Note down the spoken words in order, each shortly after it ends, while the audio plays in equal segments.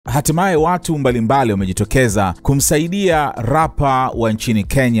Hatimaye watu mbalimbali wamejitokeza kumsaidia rapa wa nchini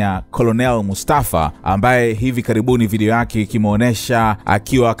Kenya Colonel Mustapha, ambaye hivi karibuni video yake ikimuonesha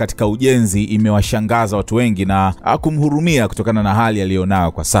akiwa katika ujenzi imewashangaza watu wengi na kumhurumia kutokana na hali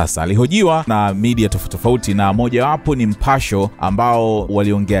aliyonayo kwa sasa. Alihojiwa na media tofauti na mojawapo ni Mpasho ambao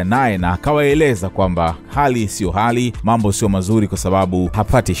waliongea naye na akawaeleza kwamba hali sio hali, mambo sio mazuri kwa sababu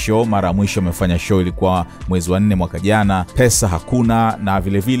hapati show. Mara mwisho amefanya show ilikuwa mwezi wa 4 mwaka jana, pesa hakuna, na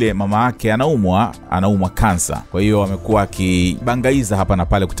vile vile mama yake anaumwa kansa. Kwa hiyo amekuwa akibangaiza hapa na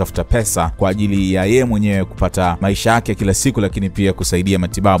pale kutafuta pesa kwa ajili ya yeye mwenyewe kupata maisha yake kila siku, lakini pia kusaidia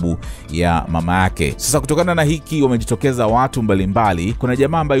matibabu ya mama yake. Sasa kutokana na hiki wamejitokeza watu mbalimbali. Kuna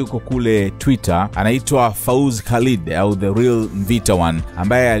jamaa ambaye yuko kule Twitter anaitwa Fauz Khalid au The Real Mvita One,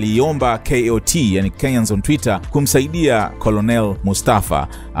 ambaye aliomba KOT, yani Kenyans on Twitter, kumsaidia Colonel Mustapha,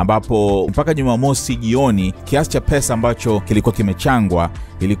 ambapo mpaka Jumamosi jioni kiasi cha pesa ambacho kilikuwa kimechangwa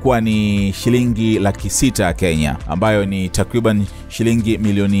ilikuwa ni shilingi 600,000 ya Kenya, ambayo ni takriban shilingi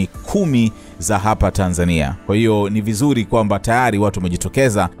milioni 10 za hapa Tanzania. Kwa hiyo ni vizuri kwamba tayari watu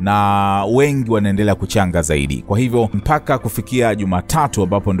wamejitokeza na wengi wanaendelea kuchanga zaidi. Kwa hivyo mpaka kufikia Jumatatu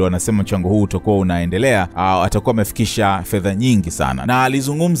ambapo ndio wanasema mchango huu utakuwa unaendelea, atakuwa amefikisha fedha nyingi sana. Na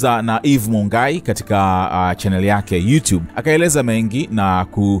alizungumza na Eve Mungai katika channel yake ya YouTube, akaeleza mengi na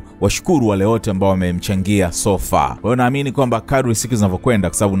kuwashukuru wale wote ambao wamemchangia so far. Kwa hiyo naamini kwamba kadri siku zinavyokwenda,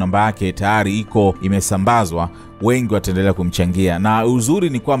 kwa sababu namba yake tayari imesambazwa, wengi wataendelea kumchangia. Na uzuri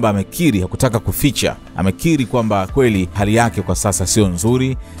ni kwamba amekiri, hakutaka kuficha. Amekiri kwamba kweli hali yake kwa sasa sio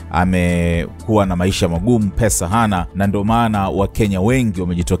nzuri, amekuwa na maisha magumu, pesa hana, na ndio maana Wakenya wengi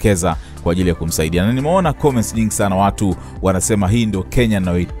wamejitokeza kwa ajili ya kumsaidia. Na nimeona comments nyingi sana, watu wanasema hii ndio Kenya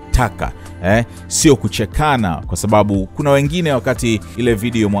ninayoitaka. Sio kuchekana, kwa sababu kuna wengine wakati ile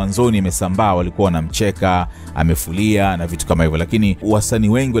video mwanzoni imesambaa walikuwa wanamcheka, amefulia na vitu kama hivyo, lakini wasanii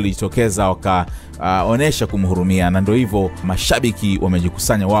wengi walijitokeza wakaonesha kumhurumia, na ndio hivyo mashabiki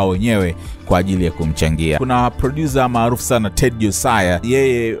wamejikusanya wao wenyewe kwa ajili ya kumchangia. Kuna producer maarufu sana Ted Josiah,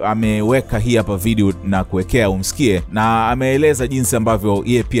 yeye ameweka hii hapa video na kuwekea umsikie, na ameeleza jinsi ambavyo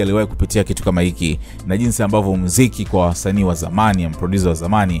yeye pia aliwahi kupitia kitu kama hiki, na jinsi ambavyo muziki kwa wasanii wa zamani, producer wa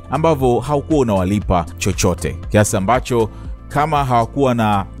zamani, ambavyo haukuwa unawalipa chochote, kiasi ambacho kama hawakuwa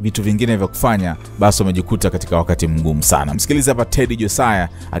na vitu vingine vya kufanya basi wamejikuta katika wakati mgumu sana. Msikilize hapa Ted Josiah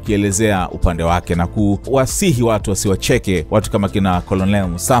akielezea upande wake na kuwasihi watu wasiwacheke watu kama kina Colonel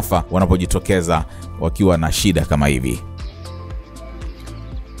Mustapha wanapojitokeza wakiwa na shida kama hivi.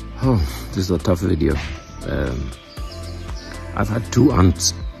 Oh, this is a tough video. I've had 2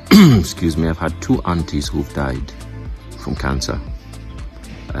 aunts excuse me, I've had 2 aunties who've died from cancer.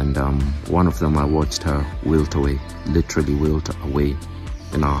 And one of them, I watched her wilt away, literally wilt away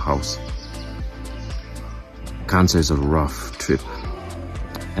in our house. Cancer is a rough trip.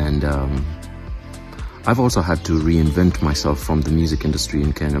 And I've also had to reinvent myself from the music industry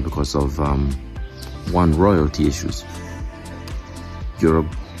in Kenya because of one, royalty issues. You're a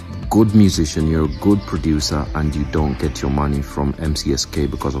good musician, you're a good producer, and you don't get your money from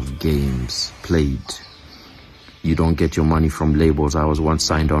MCSK because of games played. You don't get your money from labels. I was once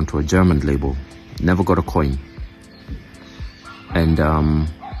signed on to a German label, never got a coin. And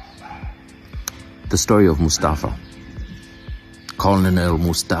the story of Mustapha, Colonel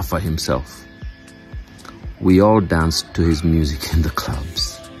Mustapha himself. We all danced to his music in the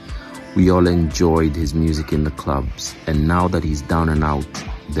clubs. We all enjoyed his music in the clubs. And now that he's down and out,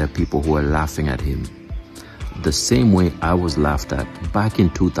 there are people who are laughing at him. The same way I was laughed at back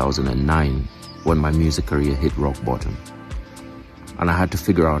in 2009 when my music career hit rock bottom. And I had to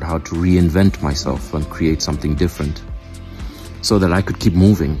figure out how to reinvent myself and create something different so that I could keep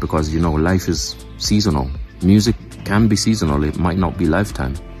moving, because, you know, life is seasonal. Music can be seasonal, it might not be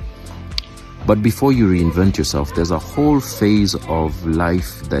lifetime. But before you reinvent yourself, there's a whole phase of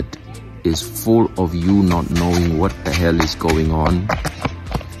life that is full of you not knowing what the hell is going on.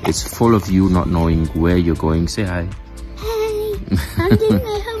 It's full of you not knowing where you're going. Say hi. Hi, I'm doing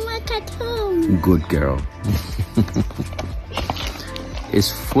my homework at home. Good girl.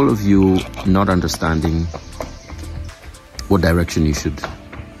 It's full of you not understanding what direction you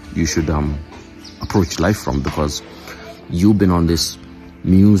should approach life from, because you've been on this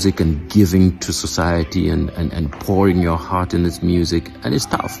music and giving to society and pouring your heart in this music, and it's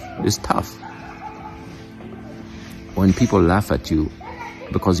tough. It's tough. When people laugh at you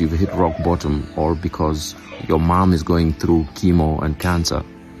because you've hit rock bottom, or because your mom is going through chemo and cancer,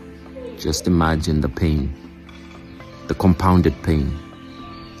 just imagine the pain, the compounded pain.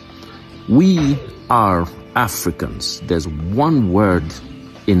 We are Africans. There's one word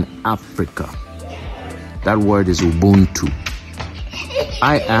in Africa. That word is Ubuntu.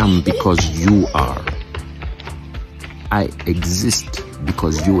 I am because you are. I exist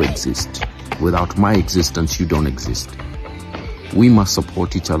because you exist. Without my existence, you don't exist. We must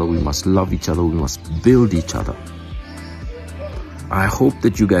support each other. We must love each other. We must build each other. I hope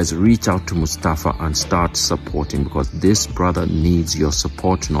that you guys reach out to Mustapha and start supporting, because this brother needs your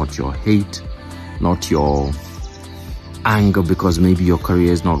support, not your hate, not your anger because maybe your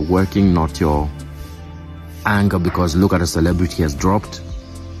career is not working, not your anger because look at a celebrity has dropped.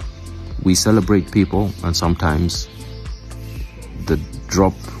 We celebrate people, and sometimes the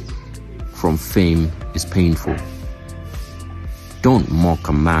drop from fame is painful. Don't mock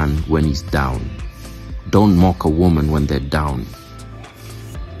a man when he's down. Don't mock a woman when they're down.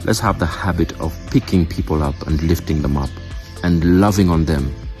 Let's have the habit of picking people up and lifting them up and loving on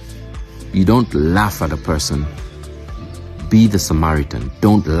them. You don't laugh at a person. Be the Samaritan.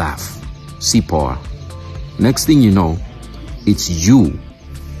 Don't laugh. Sipora. Next thing you know, it's you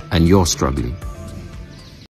and you're struggling.